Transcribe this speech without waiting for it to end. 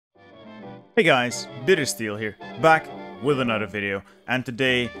Hey guys, Bittersteel here, back with another video, and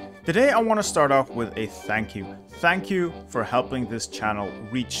today I want to start off with a thank you. Thank you for helping this channel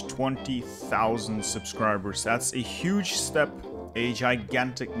reach 20,000 subscribers. That's a huge step, a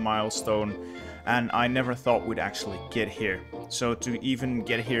gigantic milestone, and I never thought we'd actually get here. So to even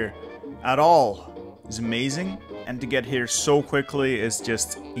get here at all is amazing, and to get here so quickly is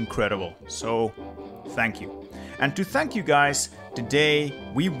just incredible. So thank you. And to thank you guys, today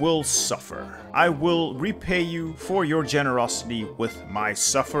we will suffer. I will repay you for your generosity with my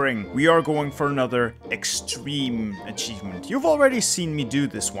suffering. We are going for another extreme achievement. You've already seen me do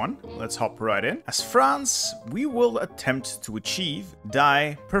this one. Let's hop right in. As France, we will attempt to achieve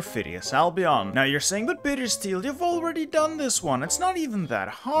Die Perfidious Albion. Now you're saying, but Bittersteel, you've already done this one. It's not even that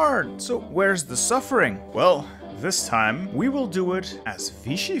hard. So where's the suffering? Well, this time, we will do it as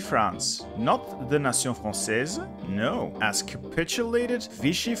Vichy France, not the Nation Française, no. As capitulated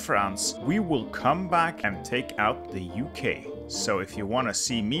Vichy France, we will come back and take out the UK. So if you want to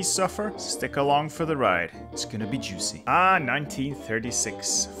see me suffer, stick along for the ride. It's gonna be juicy.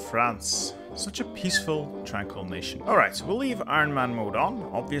 1936, France. Such a peaceful, tranquil nation. Alright, so we'll leave Iron Man mode on,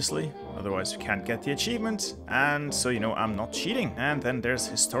 obviously. Otherwise we can't get the achievement. And so you know I'm not cheating. And then there's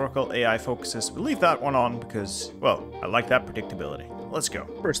historical AI focuses. We'll leave that one on because, well, I like that predictability. Let's go.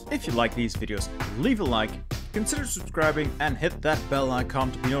 First, if you like these videos, leave a like, consider subscribing, and hit that bell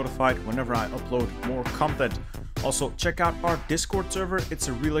icon to be notified whenever I upload more content. Also, check out our Discord server. It's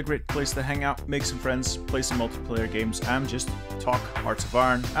a really great place to hang out, make some friends, play some multiplayer games, and just talk Hearts of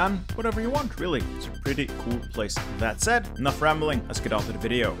Iron and whatever you want, really. It's a pretty cool place. That said, enough rambling, let's get on to the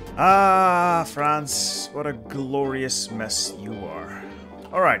video. France, what a glorious mess you are.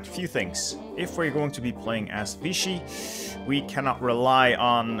 Alright, few things. If we're going to be playing as Vichy, we cannot rely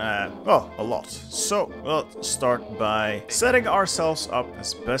on, well, a lot. So, we'll start by setting ourselves up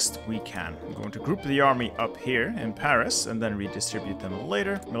as best we can. I'm going to group the army up here in Paris and then redistribute them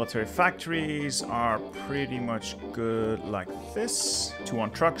later. Military factories are pretty much good like this. 2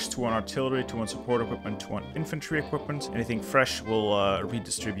 on trucks, 2 on artillery, 2 on support equipment, 2 on infantry equipment. Anything fresh we'll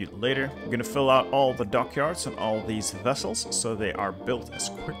redistribute later. I'm going to fill out all the dockyards on all these vessels so they are built as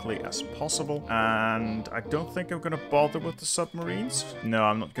quickly as possible. And I don't think I'm going to bother with the submarines. No,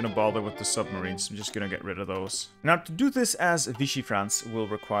 I'm not going to bother with the submarines. I'm just going to get rid of those. Now, to do this as Vichy France will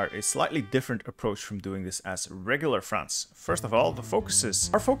require a slightly different approach from doing this as regular France. First of all, the focuses.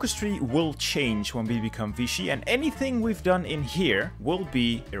 Our focus tree will change when we become Vichy, and anything we've done in here will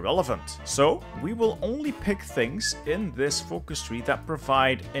be irrelevant. So, we will only pick things in this focus tree that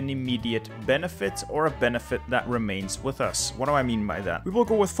provide an immediate benefit or a benefit that remains with us. What do I mean by that? We will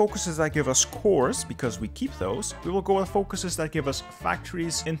go with focuses that give us cores, because we keep those. We will go with focuses that give us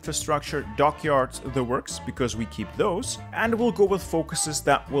factories, infrastructure, dockyards, the works, because we keep those. And we'll go with focuses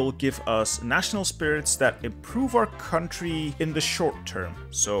that will give us national spirits that improve our country in the short term.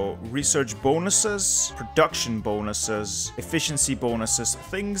 So research bonuses, production bonuses, efficiency bonuses,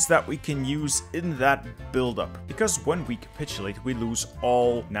 things that we can use in that build-up. Because when we capitulate, we lose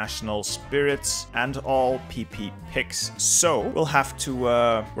all national spirits and all PP picks. So we'll have to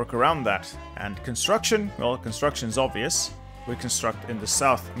work around that. And construction, well, construction's obvious. We construct in the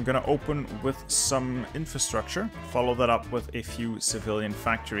south. I'm gonna open with some infrastructure, follow that up with a few civilian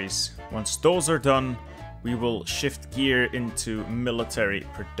factories. Once those are done, we will shift gear into military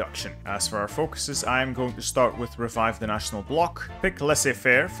production. As for our focuses, I am going to start with revive the national bloc, pick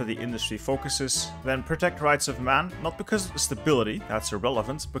laissez-faire for the industry focuses, then protect rights of man, not because of stability, that's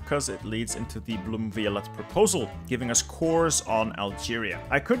irrelevant, because it leads into the Bloom-Violette proposal, giving us cores on Algeria.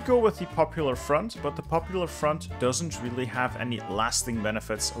 I could go with the Popular Front, but the Popular Front doesn't really have any lasting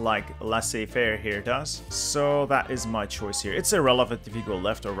benefits like laissez-faire here does, so that is my choice here. It's irrelevant if you go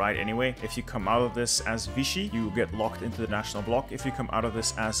left or right anyway. If you come out of this as Vichy, you get locked into the national bloc. If you come out of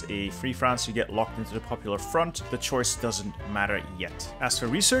this as a Free France, you get locked into the Popular Front. The choice doesn't matter yet. As for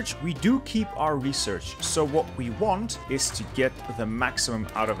research, we do keep our research. So what we want is to get the maximum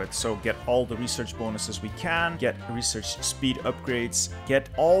out of it. So get all the research bonuses we can, get research speed upgrades, get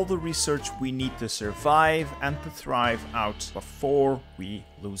all the research we need to survive and to thrive out before we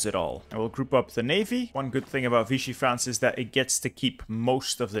lose it all. I will group up the Navy. One good thing about Vichy France is that it gets to keep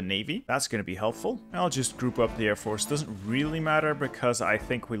most of the Navy. That's going to be helpful. I'll just group up the Air Force. Doesn't really matter because I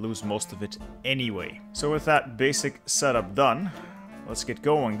think we lose most of it anyway. So with that basic setup done, let's get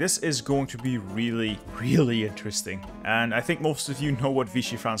going. This is going to be really, really interesting. And I think most of you know what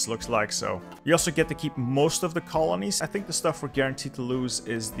Vichy France looks like, so. You also get to keep most of the colonies. I think the stuff we're guaranteed to lose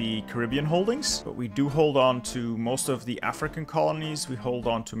is the Caribbean holdings, but we do hold on to most of the African colonies. We hold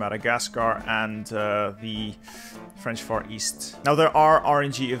on to Madagascar and the French Far East. Now, there are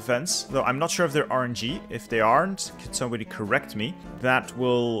RNG events, though I'm not sure if they're RNG. If they aren't, could somebody correct me? That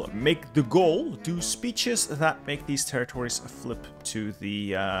will make the goal do speeches that make these territories flip to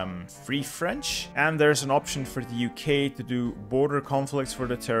the Free French. And there's an option for the UK to do border conflicts for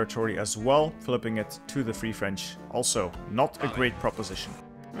the territory as well, flipping it to the Free French. Also, not a great proposition.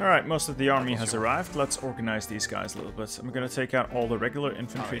 Alright, most of the army has arrived. Let's organize these guys a little bit. I'm going to take out all the regular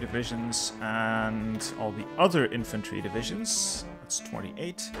infantry divisions and all the other infantry divisions. That's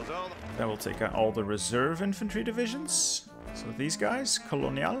 28. Then we'll take out all the reserve infantry divisions. So these guys,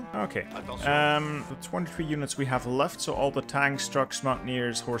 Colonial. Okay. The 23 units we have left, so all the tanks, trucks,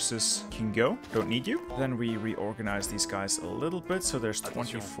 mountaineers, horses can go. Don't need you. Then we reorganize these guys a little bit, so there's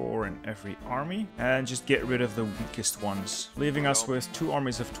 24 in every army. And just get rid of the weakest ones, leaving us with 2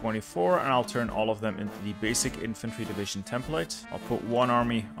 armies of 24, and I'll turn all of them into the basic infantry division template. I'll put 1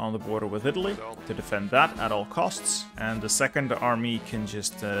 army on the border with Italy to defend that at all costs, and the second army can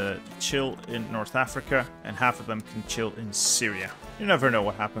just chill in North Africa, and half of them can chill in Syria. You never know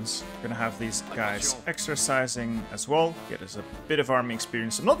what happens. We're gonna have these guys exercising as well. Get us a bit of army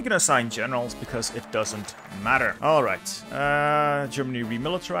experience. I'm not gonna assign generals because it doesn't matter. Alright. Germany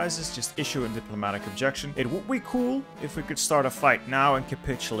remilitarizes. Just issue a diplomatic objection. It would be cool if we could start a fight now and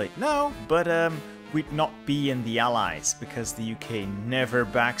capitulate now, but we'd not be in the Allies because the UK never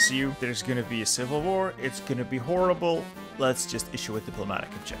backs you. There's gonna be a civil war. It's gonna be horrible. Let's just issue a diplomatic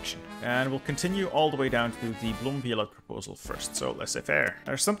objection. And we'll continue all the way down to the Blum-Violet proposal first, so laissez-faire.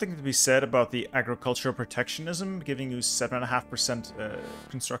 There's something to be said about the agricultural protectionism, giving you 7.5%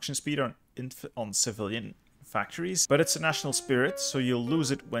 construction speed on civilian factories, but it's a national spirit, so you'll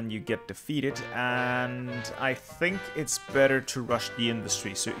lose it when you get defeated, and I think it's better to rush the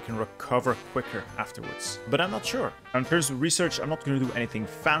industry so you can recover quicker afterwards. But I'm not sure. In terms of research, I'm not going to do anything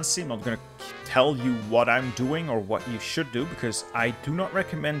fancy. I'm not going to tell you what I'm doing or what you should do, because I do not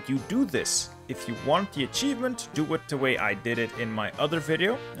recommend you do this. If you want the achievement, do it the way I did it in my other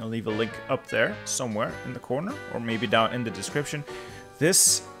video. I'll leave a link up there somewhere in the corner, or maybe down in the description.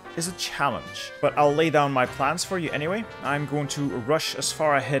 This is a challenge, but I'll lay down my plans for you anyway. I'm going to rush as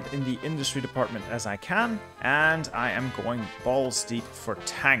far ahead in the industry department as I can, and I am going balls deep for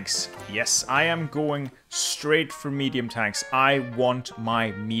tanks. Yes, I am going straight for medium tanks. I want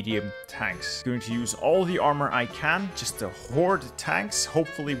my medium tanks. Going to use all the armor I can just to hoard tanks.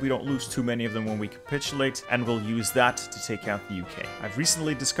 Hopefully we don't lose too many of them when we capitulate, and we'll use that to take out the UK. I've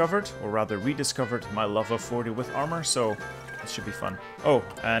recently discovered, or rather rediscovered, my love of 40 with armor, so it should be fun. Oh,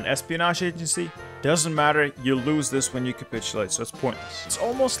 an espionage agency? Doesn't matter, you lose this when you capitulate, so it's pointless. It's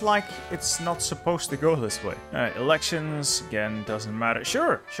almost like it's not supposed to go this way. Elections, again, doesn't matter.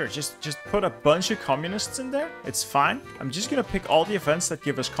 Sure, just put a bunch of communists in there. It's fine. I'm just gonna pick all the events that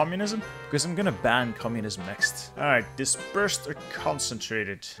give us communism, because I'm gonna ban communism next. Alright, dispersed or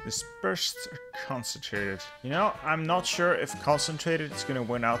concentrated? Dispersed or concentrated? You know, I'm not sure if concentrated is gonna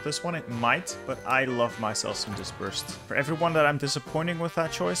win out this one. It might, but I love myself some dispersed. For everyone that I'm disappointing with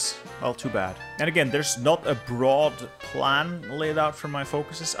that choice, well, too bad. And again, there's not a broad plan laid out for my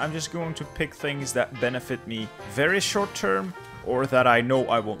focuses. I'm just going to pick things that benefit me very short term, or that I know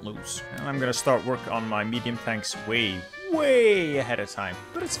I won't lose. And I'm gonna start work on my medium tanks way ahead of time.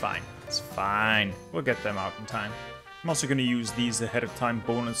 But it's fine. It's fine. We'll get them out in time. I'm also gonna use these ahead of time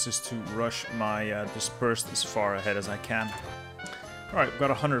bonuses to rush my dispersed as far ahead as I can. Alright, we've got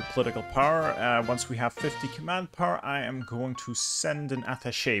 100 political power. Once we have 50 command power, I am going to send an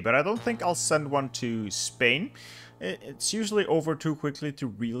attaché, but I don't think I'll send one to Spain. It's usually over too quickly to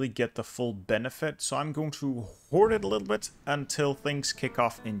really get the full benefit, so I'm going to hoard it a little bit until things kick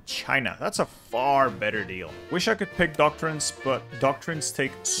off in China. That's a far better deal. Wish I could pick doctrines, but doctrines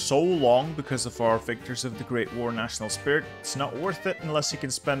take so long because of our Victors of the Great War national spirit. It's not worth it unless you can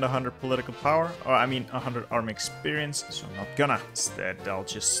spend 100 political power, or I mean 100 army experience, so I'm not gonna. Instead, I'll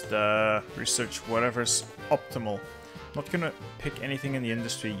just research whatever's optimal. Not gonna pick anything in the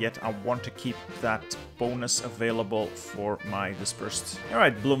industry yet. I want to keep that bonus available for my dispersed.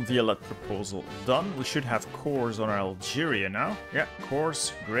 Alright, Blum-Violet proposal done. We should have cores on our Algeria now. Yeah,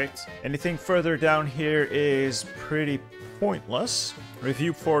 cores, great. Anything further down here is pretty pointless.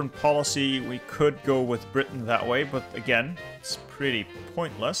 Review foreign policy, we could go with Britain that way, but again, it's pretty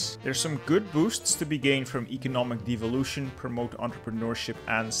pointless. There's some good boosts to be gained from economic devolution, promote entrepreneurship,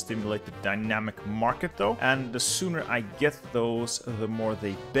 and stimulate the dynamic market though. And the sooner I get those, the more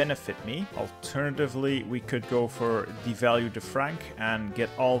they benefit me. Alternatively, we could go for devalue the franc and get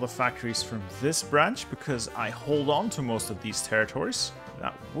all the factories from this branch because I hold on to most of these territories.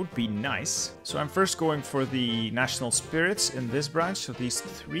 That would be nice. So I'm first going for the national spirits in this branch, so these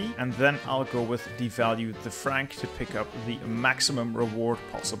 3, and then I'll go with devalue the franc to pick up the maximum reward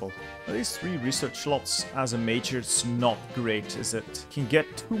possible. Now, these 3 research slots as a major, it's not great, is it? Can get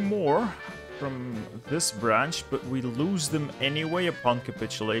 2 more from this branch, but we lose them anyway upon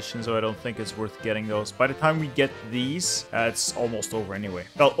capitulation, so I don't think it's worth getting those. By the time we get these, it's almost over anyway.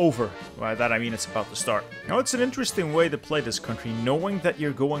 Well, over. By that I mean it's about to start. Now, it's an interesting way to play this country, knowing that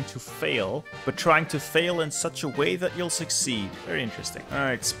you're going to fail, but trying to fail in such a way that you'll succeed. Very interesting.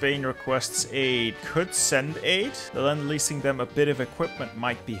 Alright, Spain requests aid. Could send aid, but then leasing them a bit of equipment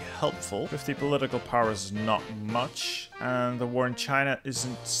might be helpful. 50 political power is not much, and the war in China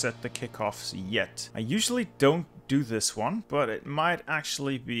isn't set to kick off yet. I usually don't do this one, but it might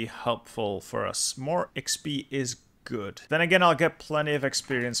actually be helpful for us. More XP is good. Then again, I'll get plenty of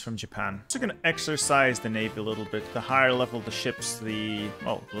experience from Japan. So gonna exercise the navy a little bit. The higher level the ships, the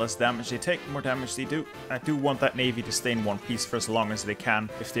less damage they take, more damage they do. I do want that navy to stay in one piece for as long as they can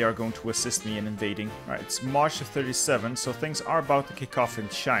if they are going to assist me in invading. Alright, it's March of 37, so things are about to kick off in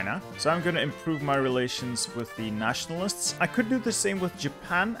China. So I'm gonna improve my relations with the nationalists. I could do the same with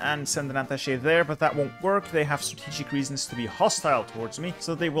Japan and send an attaché there, but that won't work. They have strategic reasons to be hostile towards me,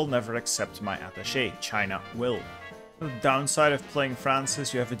 so they will never accept my attaché. China will. The downside of playing France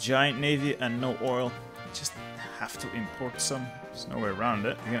is you have a giant navy and no oil. You just have to import some. There's no way around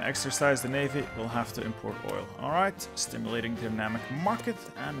it. You're gonna exercise the navy, we'll have to import oil. Alright, stimulating the dynamic market,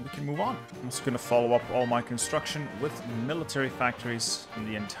 and we can move on. I'm just gonna follow up all my construction with military factories in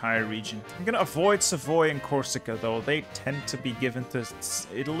the entire region. I'm gonna avoid Savoy and Corsica though. They tend to be given to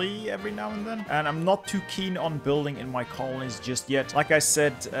Italy every now and then. And I'm not too keen on building in my colonies just yet. Like I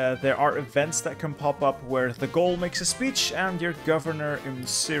said, there are events that can pop up where the Gaul makes a speech and your governor in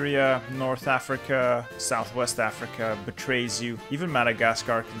Syria, North Africa, Southwest Africa betrays you. Even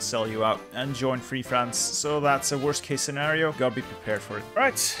Madagascar can sell you out and join Free France, so that's a worst case scenario. Gotta be prepared for it.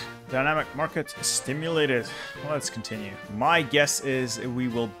 Right, dynamic market stimulated. Let's continue. My guess is we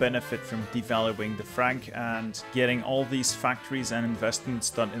will benefit from devaluing the franc and getting all these factories and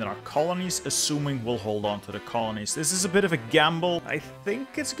investments done in our colonies, assuming we'll hold on to the colonies. This is a bit of a gamble. I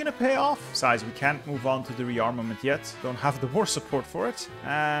think it's gonna pay off. Besides, we can't move on to the rearmament yet. Don't have the war support for it.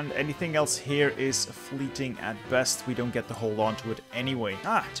 And anything else here is fleeting at best. We don't get to hold on to it anyway.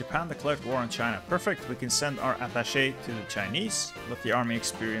 Japan declared war on China. Perfect. We can send our attaché to the Chinese. Let the army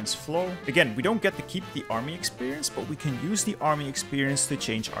experience flow. Again, we don't get to keep the army experience, but we can use the army experience to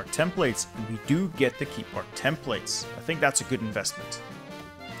change our templates. And we do get to keep our templates. I think that's a good investment.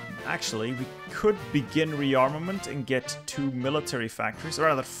 Actually, we could begin rearmament and get 2 military factories, or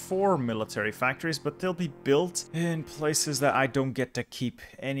rather 4 military factories, but they'll be built in places that I don't get to keep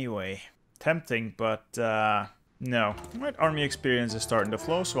anyway. Tempting, but no. Right, army experience is starting to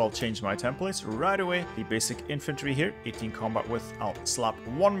flow, so I'll change my templates right away. The basic infantry here, 18 combat width. I'll slap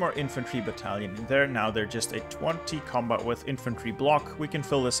 1 more infantry battalion in there. Now they're just a 20 combat width infantry block. We can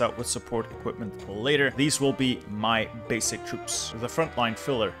fill this out with support equipment later. These will be my basic troops, the frontline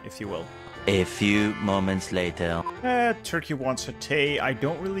filler, if you will. A few moments later. Turkey wants HoI4. I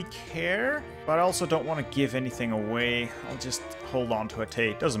don't really care, but I also don't want to give anything away. I'll just hold on to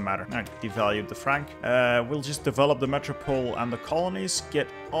HoI4. Doesn't matter. I devalued the franc. We'll just develop the metropole and the colonies, get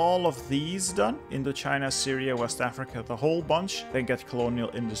all of these done. Indochina, Syria, West Africa, the whole bunch. Then get colonial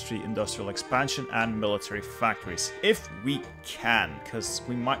industry, industrial expansion, and military factories. If we can, because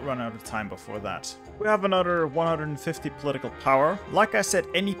we might run out of time before that. We have another 150 political power. Like I said,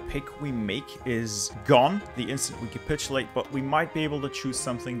 any pick we make is gone the instant we capitulate, but we might be able to choose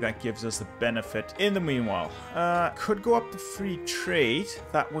something that gives us a benefit in the meanwhile. Could go up to free trade.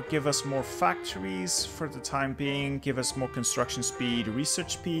 That would give us more factories for the time being, give us more construction speed,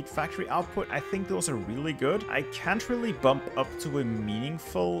 research speed, factory output. I think those are really good. I can't really bump up to a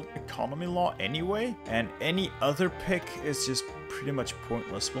meaningful economy law anyway, and any other pick is just pretty much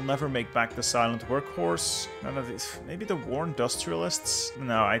pointless. We'll never make back the silent workhorse. None of these. Maybe the war industrialists?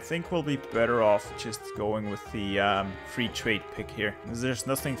 No, I think we'll be better off just going with the free trade pick here. There's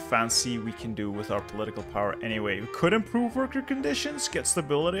nothing fancy we can do with our political power anyway. We could improve worker conditions, get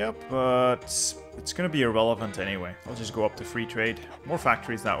stability up, but it's going to be irrelevant anyway. I'll just go up to free trade. More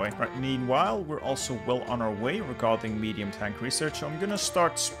factories that way. Right, meanwhile, we're also well on our way regarding medium tank research. So I'm going to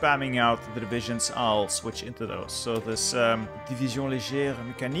start spamming out the divisions. I'll switch into those. So this Division Légère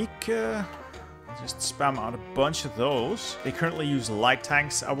Mécanique... just spam out a bunch of those. They currently use light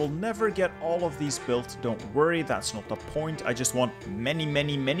tanks. I will never get all of these built. Don't worry, that's not the point. I just want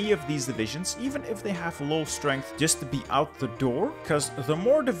many of these divisions, even if they have low strength, just to be out the door. Because the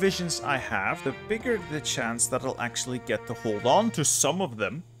more divisions I have, the bigger the chance that I'll actually get to hold on to some of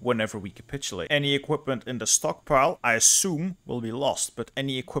them whenever we capitulate. Any equipment in the stockpile, I assume, will be lost, but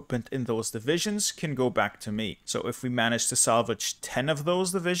any equipment in those divisions can go back to me. So if we manage to salvage 10 of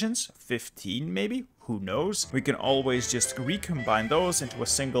those divisions, 15 maybe, who knows, we can always just recombine those into a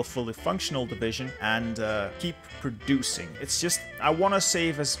single fully functional division and keep producing. It's just, I want to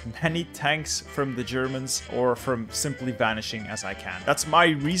save as many tanks from the Germans or from simply vanishing as I can. That's my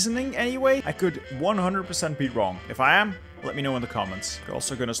reasoning anyway. I could 100% be wrong. If I am, let me know in the comments. We're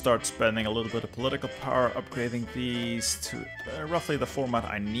also going to start spending a little bit of political power, upgrading these to roughly the format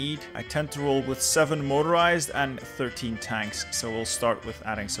I need. I tend to roll with 7 motorized and 13 tanks, so we'll start with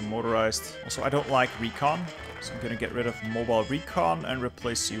adding some motorized. Also, I don't like recon, so I'm going to get rid of mobile recon and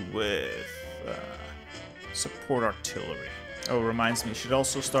replace you with support artillery. Oh, reminds me, should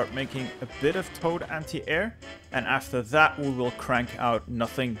also start making a bit of towed anti-air, and after that we will crank out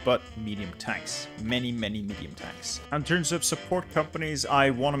nothing but medium tanks. Many medium tanks. In terms of support companies,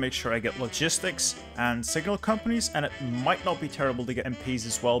 I want to make sure I get logistics and signal companies, and it might not be terrible to get MPs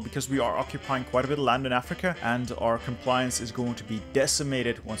as well, because we are occupying quite a bit of land in Africa, and our compliance is going to be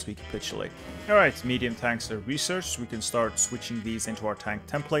decimated once we capitulate. Alright, medium tanks are researched. We can start switching these into our tank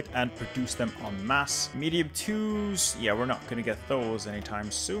template and produce them en masse. Medium 2s, yeah, we're not going to get those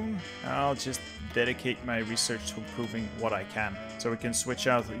anytime soon. I'll just dedicate my research to improving what I can. So we can switch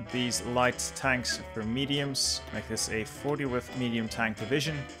out these light tanks for mediums, make this a 40 with medium tank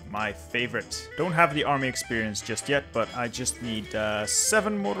division, my favorite. Don't have the army experience just yet, but I just need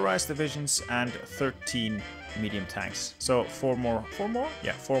 7 motorized divisions and 13 medium tanks. So 4 more?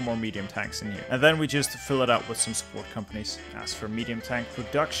 Yeah, 4 more medium tanks in here. And then we just fill it out with some support companies. As for medium tank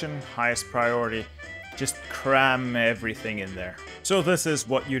production, highest priority, just cram everything in there. So this is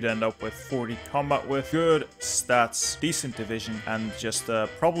what you'd end up with: 40 combat with, good stats, decent division, and just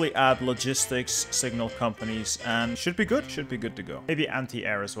probably add logistics, signal companies, and should be good to go. Maybe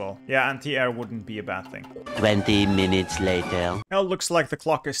anti-air as well. Yeah, anti-air wouldn't be a bad thing. 20 minutes later. Now it looks like the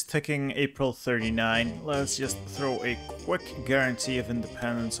clock is ticking. April 39. Let's just throw a quick guarantee of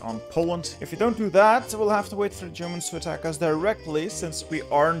independence on Poland. If you don't do that, we'll have to wait for the Germans to attack us directly, since we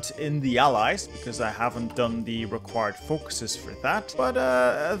aren't in the Allies, because I haven't done the required focuses for that. But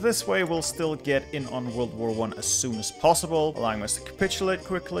this way we'll still get in on World War I as soon as possible, allowing us to capitulate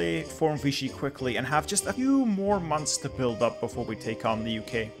quickly, form Vichy quickly, and have just a few more months to build up before we take on the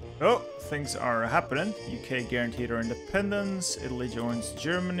UK. Oh, things are happening. UK guaranteed our independence. Italy joins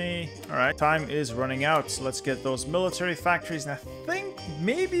Germany. Alright, time is running out. So let's get those military factories. And I think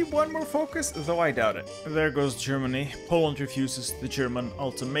maybe one more focus, though I doubt it. There goes Germany. Poland refuses the German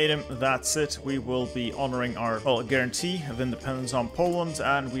ultimatum. That's it. We will be honoring our guarantee of independence on Poland,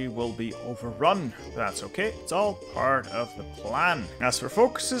 and we will be overrun. That's okay. It's all part of the plan. As for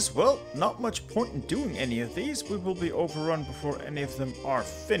focuses, well, not much point in doing any of these. We will be overrun before any of them are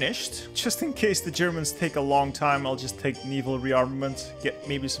finished. Just in case the Germans take a long time, I'll just take naval rearmament, get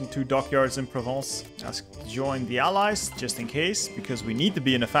maybe some 2 dockyards in Provence, ask to join the Allies, just in case, because we need to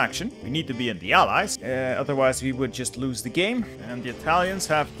be in a faction. We need to be in the Allies, otherwise we would just lose the game. And the Italians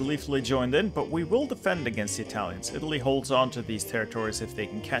have gleefully joined in, but we will defend against the Italians. Italy holds on to these territories if they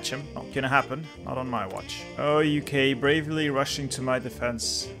can catch them. Not gonna happen, not on my watch. Oh, UK, bravely rushing to my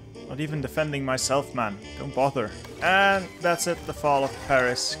defense. Not even defending myself, man. Don't bother. And that's it, the fall of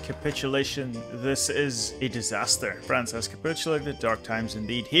Paris. Capitulation. This is a disaster. France has capitulated. Dark times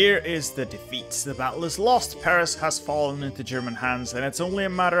indeed. Here is the defeat. The battle is lost. Paris has fallen into German hands, and it's only a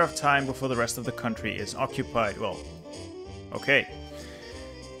matter of time before the rest of the country is occupied. Well, okay.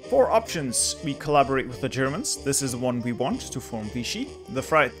 4 options. We collaborate with the Germans. This is the one we want to form Vichy. The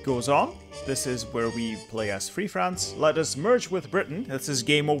fight goes on. This is where we play as Free France. Let us merge with Britain. This is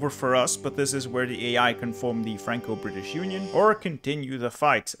game over for us, but this is where the AI can form the Franco-British Union or continue the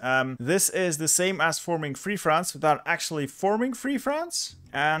fight. This is the same as forming Free France without actually forming Free France.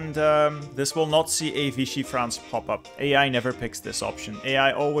 And this will not see a Vichy France pop up. AI never picks this option.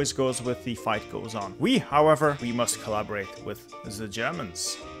 AI always goes with the fight goes on. We, however, we must collaborate with the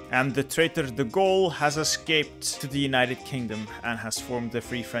Germans. And the traitor de Gaulle has escaped to the United Kingdom and has formed the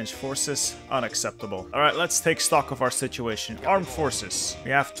Free French Forces. Unacceptable. Alright, let's take stock of our situation. Armed forces.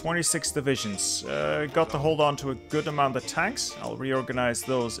 We have 26 divisions. Got to hold on to a good amount of tanks. I'll reorganize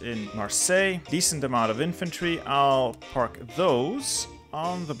those in Marseille. Decent amount of infantry. I'll park those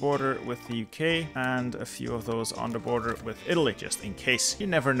on the border with the UK and a few of those on the border with Italy, just in case. You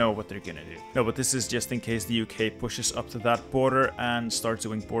never know what they're gonna do. No, but this is just in case the UK pushes up to that border and starts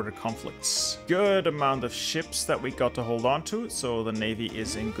doing border conflicts. Good amount of ships that we got to hold on to, so the Navy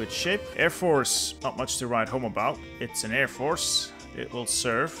is in good shape. Air Force, not much to write home about. It's an Air Force. It will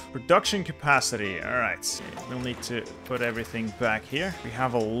serve. Production capacity. Alright, we'll need to put everything back here. We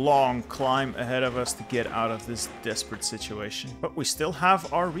have a long climb ahead of us to get out of this desperate situation. But we still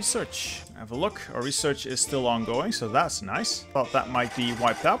have our research. Have a look. Our research is still ongoing, so that's nice. Thought that might be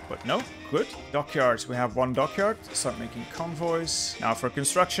wiped out, but no. Good. Dockyards. We have one dockyard. Start making convoys. Now for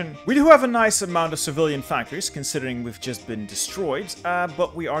construction. We do have a nice amount of civilian factories, considering we've just been destroyed.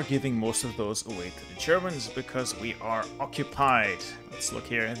 But we are giving most of those away to the Germans because we are occupied. Let's look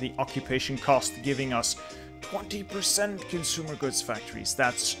here. The occupation cost giving us 20% consumer goods factories.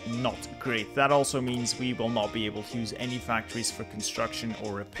 That's not great. That also means we will not be able to use any factories for construction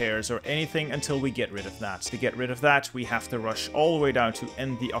or repairs or anything until we get rid of that. To get rid of that, we have to rush all the way down to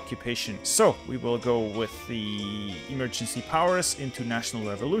end the occupation. So we will go with the emergency powers into national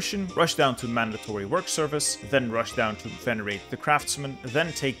revolution, rush down to mandatory work service, then rush down to venerate the craftsman,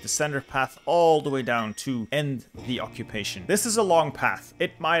 then take the center path all the way down to end the occupation. This is a long path.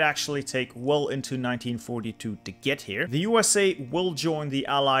 It might actually take well into 1942 to get here. The USA will join the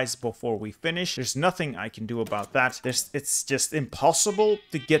Allies before we finish. There's nothing I can do about that. It's just impossible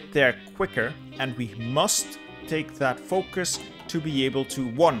to get there quicker, and we must take that focus to be able to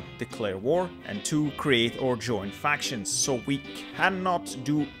 1. Declare war, and 2. Create or join factions. So we cannot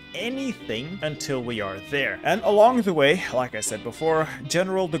do anything until we are there. And along the way, like I said before,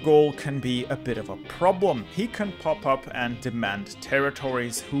 General de Gaulle can be a bit of a problem. He can pop up and demand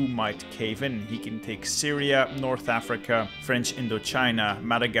territories who might cave in. He can take Syria, North Africa, French Indochina,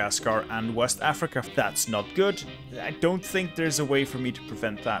 Madagascar, and West Africa. That's not good. I don't think there's a way for me to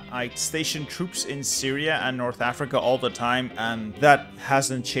prevent that. I station troops in Syria and North Africa all the time, and that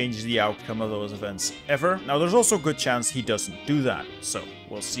hasn't changed the outcome of those events ever. Now, there's also a good chance he doesn't do that, so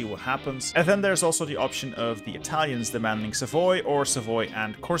we'll see what happens. And then there's also the option of the Italians demanding Savoy, or Savoy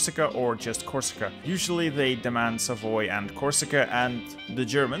and Corsica, or just Corsica. Usually they demand Savoy and Corsica, and the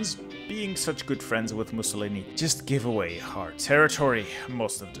Germans, being such good friends with Mussolini, just give away our territory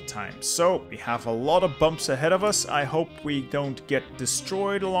most of the time. So we have a lot of bumps ahead of us. I hope we don't get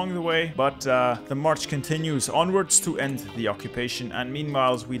destroyed along the way, but the march continues onwards to end the occupation, and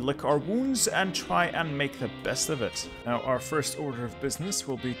meanwhile we lick our wounds and try and make the best of it. Now our first order of business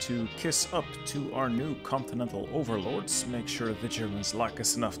will be to kiss up to our new continental overlords, make sure the Germans like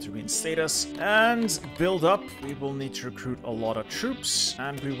us enough to reinstate us, and build up. We will need to recruit a lot of troops,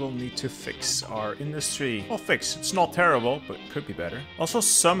 and we will need to fix our industry. Well, fix. It's not terrible, but it could be better. Also,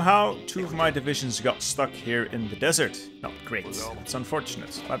 somehow, 2 of my divisions got stuck here in the desert. Not great. It's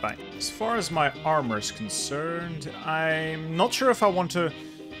unfortunate. Bye-bye. As far as my armor is concerned, I'm not sure if I want to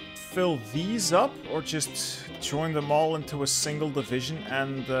fill these up or just join them all into a single division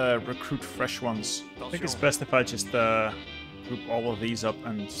and recruit fresh ones. I think it's best if I just group all of these up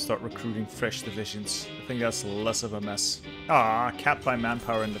and start recruiting fresh divisions. I think that's less of a mess. Ah, capped by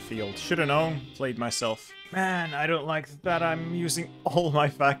manpower in the field. Should've known. Played myself. Man, I don't like that I'm using all my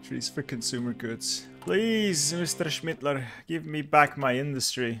factories for consumer goods. Please, Mr. Schmittler, give me back my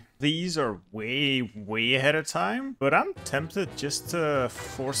industry. These are way ahead of time, but I'm tempted just to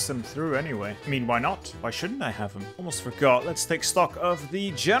force them through anyway. I mean, why not? Why shouldn't I have them? Almost forgot. Let's take stock of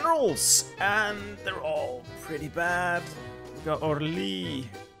the generals, and they're all pretty bad. We got Orly,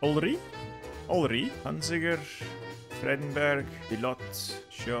 Hunziger, Fredenberg, Pilot,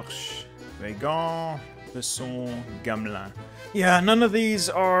 Georges, Weygand, Besson, Gamelin. Yeah, none of these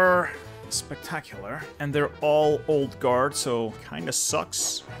are spectacular, and they're all old guard, so kinda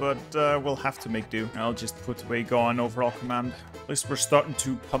sucks, but we'll have to make do. I'll just put Weygand overall command. At least we're starting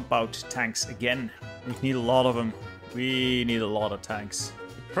to pump out tanks again. We need a lot of them. We need a lot of tanks.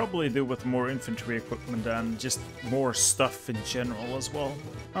 Probably do with more infantry equipment and just more stuff in general as well.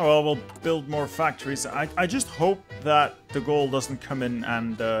 Oh well, we'll build more factories. I just hope that de Gaulle doesn't come in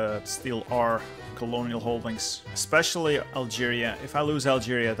and steal our colonial holdings, especially Algeria. If I lose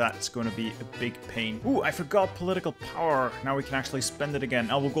Algeria, that's going to be a big pain. Ooh, I forgot political power. Now we can actually spend it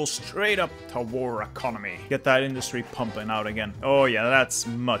again. I will go straight up to war economy. Get that industry pumping out again. Oh yeah, that's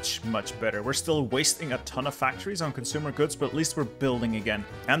much, much better. We're still wasting a ton of factories on consumer goods, but at least we're building again.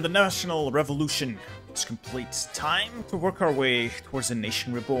 And the national revolution. It's complete. Time to work our way towards a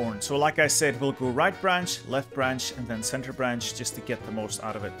nation reborn. So like I said, we'll go right branch, left branch, and then center branch just to get the most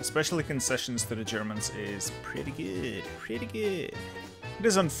out of it. Especially concessions to the Germans is pretty good. Pretty good. It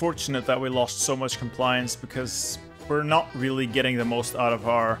is unfortunate that we lost so much compliance because we're not really getting the most out of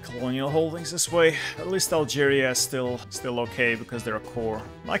our colonial holdings this way. At least Algeria is still okay because they're a core.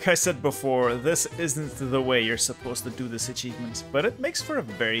 Like I said before, this isn't the way you're supposed to do this achievement, but it makes for a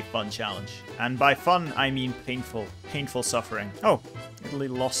very fun challenge. And by fun, I mean painful. Painful suffering. Oh, Italy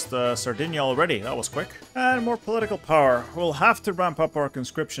lost Sardinia already. That was quick. And more political power. We'll have to ramp up our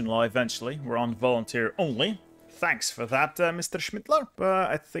conscription law eventually. We're on volunteer only. Thanks for that, Mr. Schmittler. But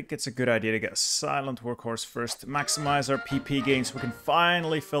I think it's a good idea to get a silent workhorse first. Maximize our PP gains so we can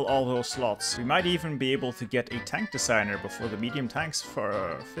finally fill all those slots. We might even be able to get a tank designer before the medium tanks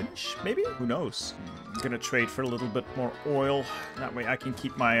finish, maybe? Who knows? I'm gonna trade for a little bit more oil. That way I can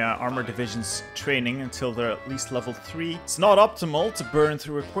keep my armor divisions training until they're at least level 3. It's not optimal to burn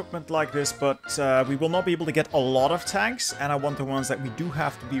through equipment like this, but we will not be able to get a lot of tanks, and I want the ones that we do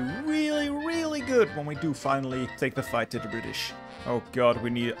have to be really, really good when we do finally take the fight to the British. Oh god,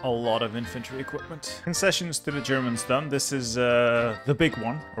 we need a lot of infantry equipment. Concessions to the Germans done. This is the big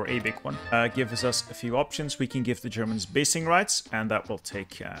one, or a big one. Gives us a few options. We can give the Germans basing rights, and that will take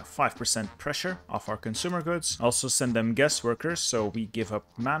 5% pressure off our consumer goods. Also send them guest workers, so we give up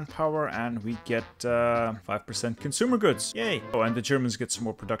manpower and we get 5% consumer goods. Yay! Oh, and the Germans get some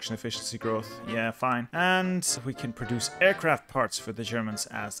more production efficiency growth. Yeah, fine. And we can produce aircraft parts for the Germans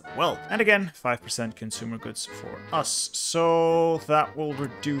as well. And again, 5% consumer goods for us. So that will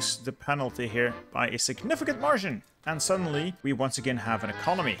reduce the penalty here by a significant margin. And suddenly, we once again have an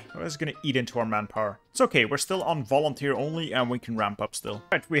economy. It's going to eat into our manpower. It's okay, we're still on volunteer only and we can ramp up still.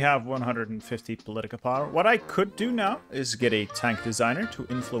 Right, we have 150 political power. What I could do now is get a tank designer to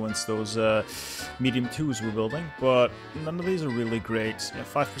influence those medium 2s we're building, but none of these are really great. Yeah,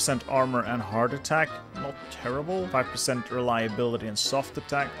 5% armor and hard attack, not terrible. 5% reliability and soft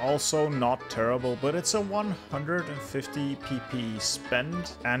attack, also not terrible, but it's a 150 PP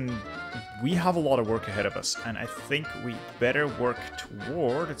spend, and we have a lot of work ahead of us, and I think we better work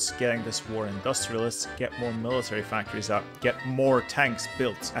towards getting this war industrialist, get more military factories out, get more tanks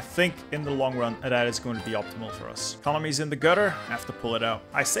built. I think in the long run that is going to be optimal for us. Economy's in the gutter, have to pull it out.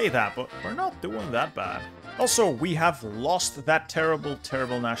 I say that, but we're not doing that bad. Also, we have lost that terrible,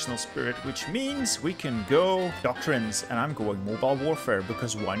 terrible national spirit, which means we can go doctrines, and I'm going mobile warfare,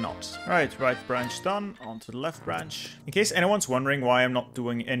 because why not? Alright, right branch done, on to the left branch. In case anyone's wondering why I'm not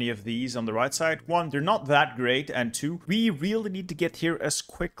doing any of these on the right side, 1, they're not that great, and 2, we really need to get here as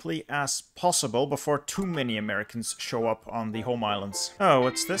quickly as possible before too many Americans show up on the home islands. Oh,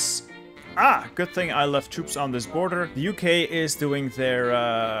 what's this? Ah, good thing I left troops on this border. The UK is doing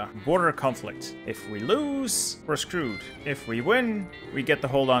their border conflict. If we lose, we're screwed. If we win, we get to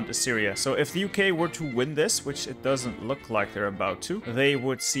hold on to Syria. So if the UK were to win this, which it doesn't look like they're about to, they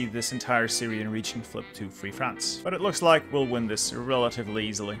would see this entire Syrian region flip to Free France. But it looks like we'll win this relatively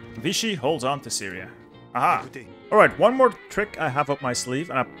easily. Vichy holds on to Syria. Aha! Alright, one more trick I have up my sleeve,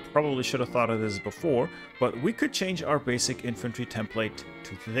 and I probably should have thought of this before, but we could change our basic infantry template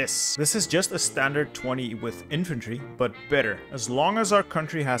to this. This is just a standard 20 with infantry, but better. As long as our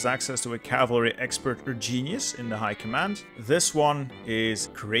country has access to a cavalry expert or genius in the high command, this one is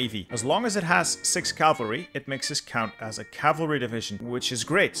gravy. As long as it has 6 cavalry, it makes us count as a cavalry division, which is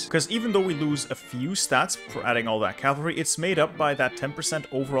great, because even though we lose a few stats for adding all that cavalry, it's made up by that 10%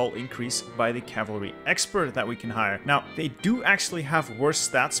 overall increase by the cavalry expert that we can hire. Now, they do actually have worse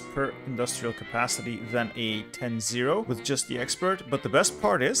stats per industrial capacity than a 10-0 with just the expert, but the best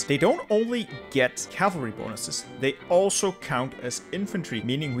part is they don't only get cavalry bonuses, they also count as infantry,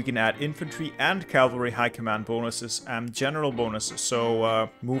 meaning we can add infantry and cavalry high command bonuses and general bonuses. So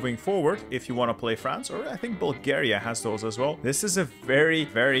moving forward, if you want to play France, or I think Bulgaria has those as well, this is a very,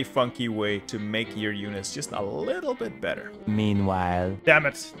 very funky way to make your units just a little bit better. Meanwhile, Damn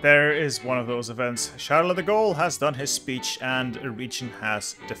it, there is one of those events. Charles de Gaulle has done his speech and a region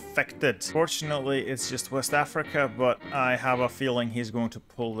has defected. Fortunately, it's just West Africa, but I have a feeling he's going to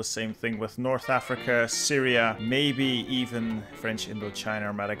pull the same thing with North Africa, Syria, maybe even French Indochina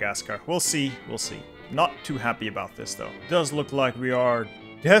or Madagascar. We'll see, we'll see. Not too happy about this though. Does look like we are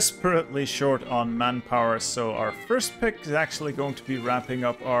desperately short on manpower, so our first pick is actually going to be wrapping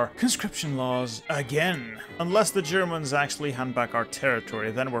up our conscription laws again. Unless the Germans actually hand back our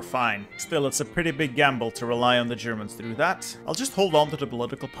territory, then we're fine. Still, it's a pretty big gamble to rely on the Germans to do that. I'll just hold on to the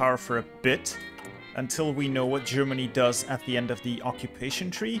political power for a bit, until we know what Germany does at the end of the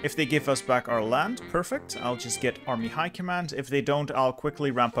occupation tree. If they give us back our land, perfect. I'll just get Army High Command. If they don't, I'll quickly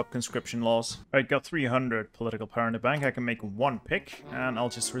ramp up conscription laws. Alright, got 300 political power in the bank. I can make one pick, and I'll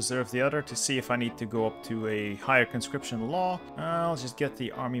just reserve the other to see if I need to go up to a higher conscription law. I'll just get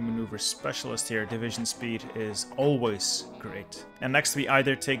the Army Maneuver Specialist here. Division speed is always great. And next we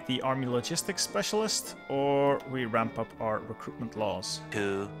either take the Army Logistics Specialist, or we ramp up our recruitment laws.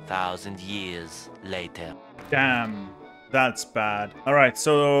 2,000 years later. Damn, that's bad. Alright,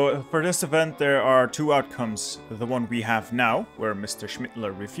 so for this event there are two outcomes. The one we have now, where Mr.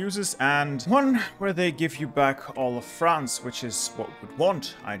 Schmittler refuses, and one where they give you back all of France, which is what we would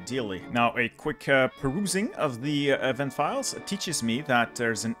want, ideally. Now, a quick perusing of the event files teaches me that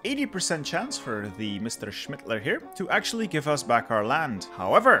there's an 80% chance for the Mr. Schmittler here to actually give us back our land.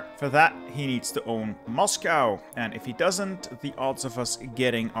 However, for that, he needs to own Moscow, and if he doesn't, the odds of us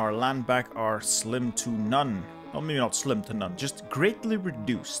getting our land back are slim to none. Well, maybe not slim to none, just greatly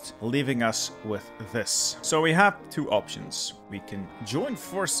reduced, leaving us with this. So we have two options. We can join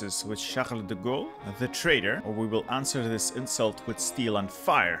forces with Charles de Gaulle, the traitor, or we will answer this insult with steel and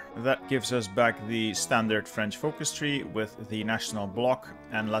fire. That gives us back the standard French focus tree with the National Bloc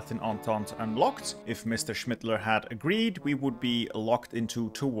and Latin Entente unlocked. If Mr. Schmittler had agreed, we would be locked into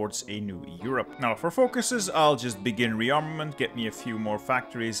towards a new Europe. Now, for focuses, I'll just begin rearmament, get me a few more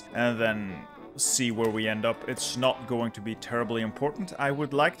factories, and then see where we end up. It's not going to be terribly important. I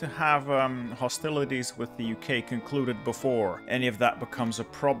would like to have hostilities with the UK concluded before any of that becomes a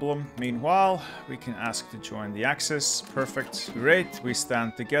problem. Meanwhile, we can ask to join the Axis. Perfect. Great. We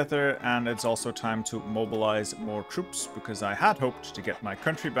stand together, and it's also time to mobilize more troops because I had hoped to get my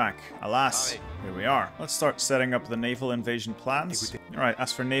country back. Alas, here we are. Let's start setting up the naval invasion plans. Alright,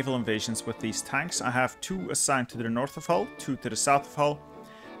 as for naval invasions with these tanks, I have 2 assigned to the north of Hull, 2 to the south of Hull,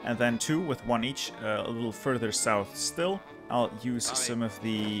 and then 2 with 1 each a little further south still. I'll use some of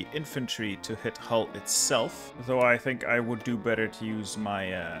the infantry to hit Hull itself, though I think I would do better to use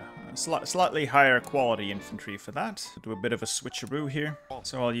my slightly higher quality infantry for that. Do a bit of a switcheroo here.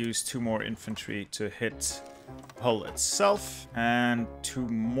 So I'll use 2 more infantry to hit Hull itself, and 2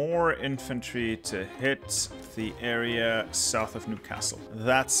 more infantry to hit the area south of Newcastle.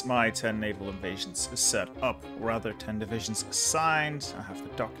 That's my 10 naval invasions set up, or rather 10 divisions assigned. I have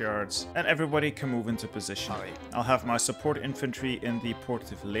the dockyards, and everybody can move into position. I'll have my support infantry in the port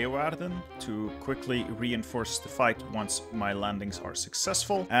of Leeuwarden to quickly reinforce the fight once my landings are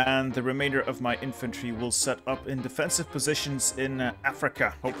successful, and the remainder of my infantry will set up in defensive positions in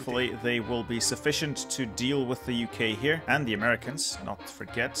Africa. Hopefully they will be sufficient to deal with the UK here, and the Americans, not to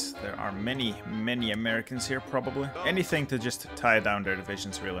forget. There are many Americans here, probably. Anything to just tie down their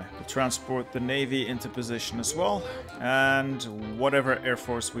divisions, really. We'll transport the Navy into position as well, and whatever Air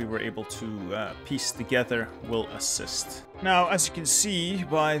Force we were able to piece together will assist. Now, as you can see,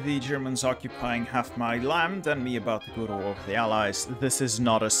 by the Germans occupying half my land and me about to go to war with the Allies, this is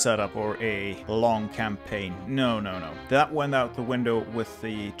not a setup or a long campaign. No. That went out the window with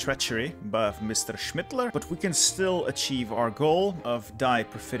the treachery of Mr. Schmittler, but we can still achieve our goal of Die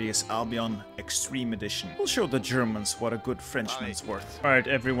Perfidious Albion Extreme Edition. We'll show the Germans what a good Frenchman's worth. Alright,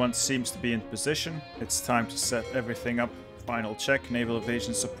 everyone seems to be in position. It's time to set everything up. Final check, naval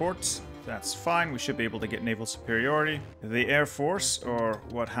evasion support. That's fine, we should be able to get naval superiority. The Air Force, or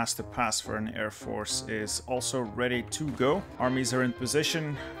what has to pass for an Air Force, is also ready to go. Armies are in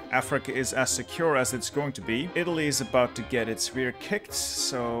position. Africa is as secure as it's going to be. Italy is about to get its rear kicked,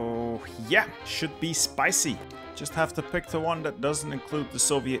 so yeah, should be spicy. Just have to pick the one that doesn't include the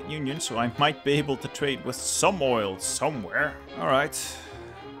Soviet Union, so I might be able to trade with some oil somewhere. Alright.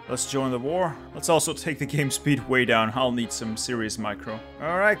 Let's join the war. Let's also take the game speed way down. I'll need some serious micro.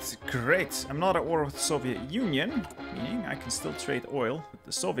 Alright, great. I'm not at war with the Soviet Union, meaning I can still trade oil with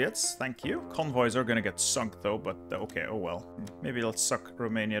the Soviets. Thank you. Convoys are gonna get sunk though, but okay, oh well. Maybe let's suck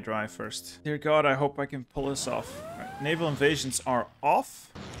Romania dry first. Dear God, I hope I can pull this off. Right, naval invasions are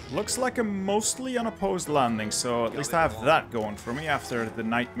off. Looks like a mostly unopposed landing, so at least I have that going for me after the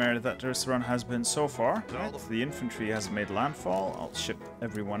nightmare that this run has been so far. Right, the infantry has made landfall. I'll ship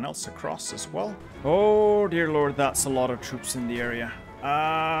everyone else across as well. Oh dear lord, that's a lot of troops in the area.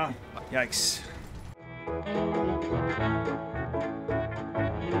 Yikes.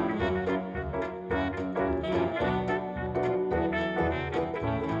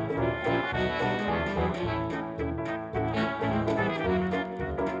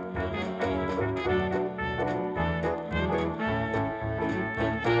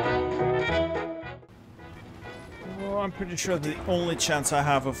 I'm pretty sure the only chance I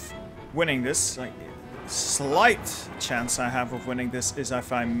have of winning this, like slight chance I have of winning this, is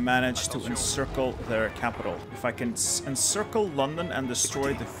if I manage to encircle their capital. If I can encircle London and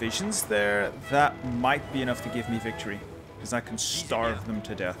destroy divisions there, that might be enough to give me victory, because I can starve them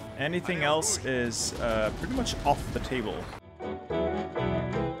to death. Anything else is pretty much off the table.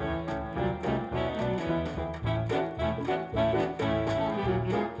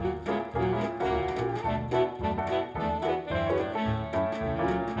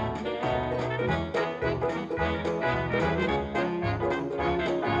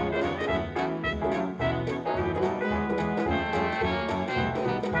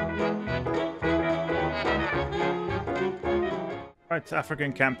 Right,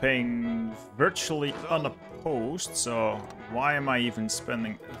 African campaign virtually unopposed, so why am I even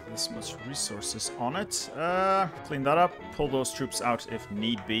spending this much resources on it? Clean that up, pull those troops out if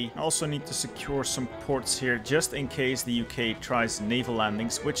need be. I also need to secure some ports here just in case the UK tries naval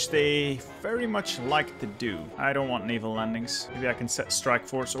landings, which they very much like to do. I don't want naval landings. Maybe I can set strike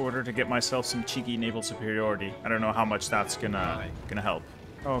force order to get myself some cheeky naval superiority. I don't know how much that's gonna help.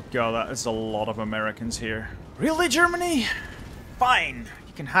 Oh god, that is a lot of Americans here. Really, Germany? Fine,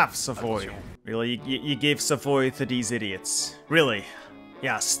 you can have Savoy. Really, you gave Savoy to these idiots. Really?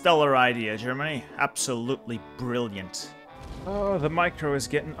 Yeah, stellar idea, Germany. Absolutely brilliant. Oh, the micro is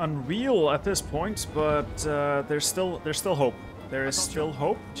getting unreal at this point, but there's still hope. There is still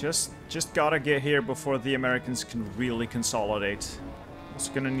hope. Just gotta get here before the Americans can really consolidate.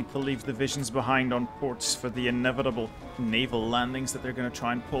 Also gonna need to leave divisions behind on ports for the inevitable naval landings that they're gonna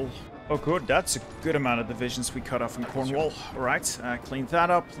try and pull. Oh good, that's a good amount of divisions we cut off in Cornwall. Alright, clean that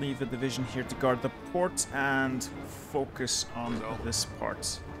up, leave a division here to guard the port, and focus on this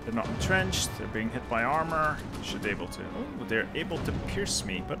part. They're not entrenched, they're being hit by armor. Should be able to... Oh, they're able to pierce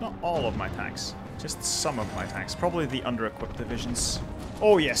me, but not all of my tanks. Just some of my tanks, probably the under-equipped divisions.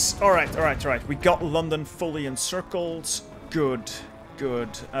 Oh yes, alright. We got London fully encircled. Good.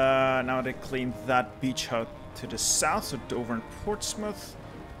 Now they cleaned that beach hut to the south, so Dover and Portsmouth.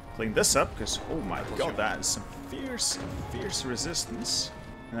 Clean this up, because, oh my god, that is some fierce resistance.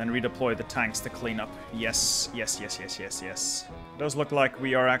 And then redeploy the tanks to clean up. Yes. Does look like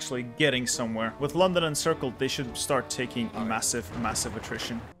we are actually getting somewhere. With London encircled, they should start taking massive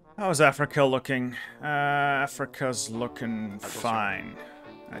attrition. How's Africa looking? Africa's looking fine,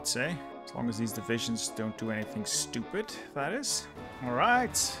 I'd say. As long as these divisions don't do anything stupid, that is.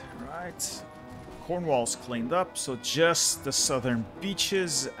 Alright. Cornwall's cleaned up, so just the southern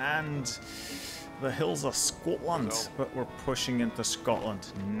beaches and the hills of Scotland, but we're pushing into Scotland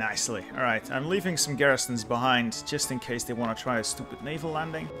nicely. Alright, I'm leaving some garrisons behind just in case they want to try a stupid naval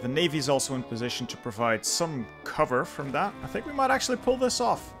landing. The Navy's also in position to provide some cover from that. I think we might actually pull this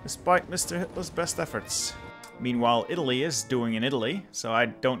off, despite Mr. Hitler's best efforts. Meanwhile, Italy is doing in Italy, so I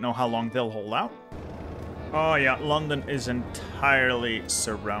don't know how long they'll hold out. Oh yeah, London is entirely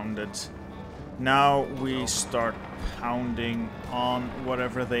surrounded. Now we start pounding on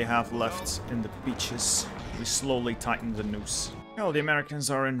whatever they have left in the beaches. We slowly tighten the noose. Well, the Americans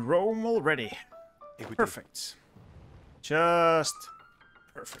are in Rome already. Perfect. Just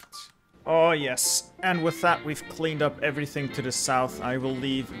perfect. Oh yes, and with that we've cleaned up everything to the south. I will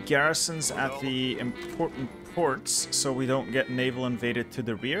leave garrisons at the important ports so we don't get naval invaded to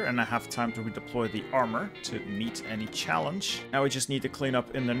the rear, and I have time to redeploy the armor to meet any challenge. Now we just need to clean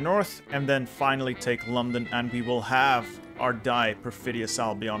up in the north and then finally take London, and we will have our die Perfidious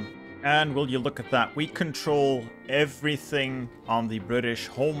Albion. And will you look at that, we control everything on the British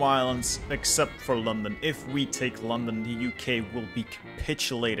home islands except for London. If we take London, the UK will be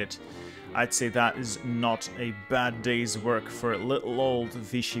capitulated. I'd say that is not a bad day's work for little old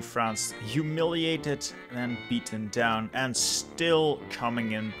Vichy France. Humiliated and beaten down, and still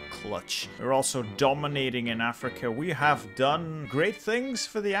coming in clutch. We're also dominating in Africa. We have done great things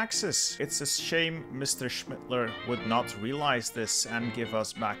for the Axis. It's a shame Mr. Schmittler would not realize this and give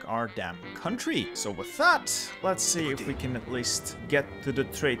us back our damn country. So with that, let's see if we can at least get to the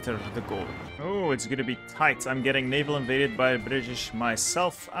traitor the goal. Oh, it's gonna be tight. I'm getting naval invaded by the British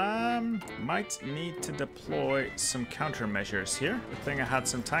myself. Might need to deploy some countermeasures here. Good thing I had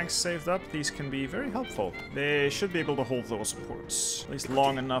some tanks saved up. These can be very helpful. They should be able to hold those ports, at least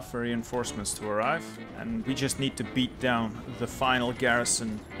long enough for reinforcements to arrive. And we just need to beat down the final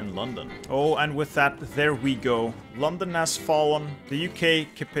garrison in London. Oh, and with that, there we go. London has fallen. The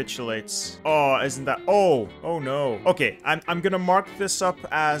UK capitulates. Oh, isn't that... Oh no. Okay, I'm gonna mark this up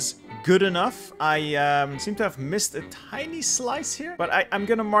as good enough. I seem to have missed a tiny slice here, but I'm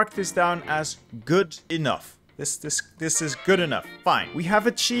gonna mark this down as good enough. This is good enough. Fine. We have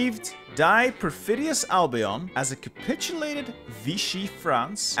achieved die Perfidious Albion as a capitulated Vichy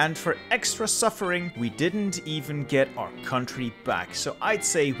France, and for extra suffering, we didn't even get our country back. So I'd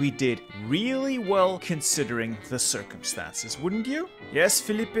say we did really well considering the circumstances, wouldn't you? Yes,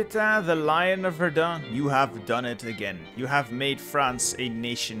 Philippe Pétain, the Lion of Verdun, you have done it again. You have made France a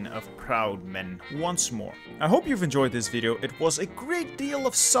nation of proud men once more. I hope you've enjoyed this video. It was a great deal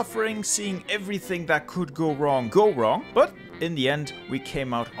of suffering, seeing everything that could go wrong, but in the end, we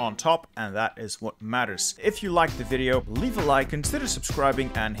came out on top, and that is what matters. If you liked the video, leave a like, consider subscribing,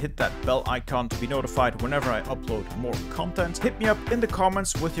 and hit that bell icon to be notified whenever I upload more content. Hit me up in the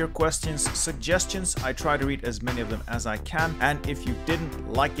comments with your questions, suggestions. I try to read as many of them as I can, and if you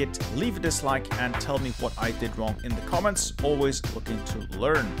didn't like it, leave a dislike and tell me what I did wrong in the comments. Always looking to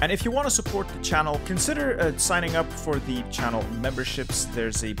learn. And if you want to support the channel, consider signing up for the channel memberships.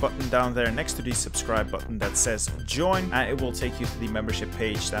 There's a button down there next to the subscribe button that says join, and it will take you to the membership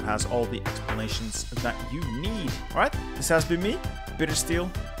page that has all the explanations that you need. Alright, this has been me, Bitter Steel.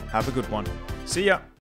 Have a good one. See ya!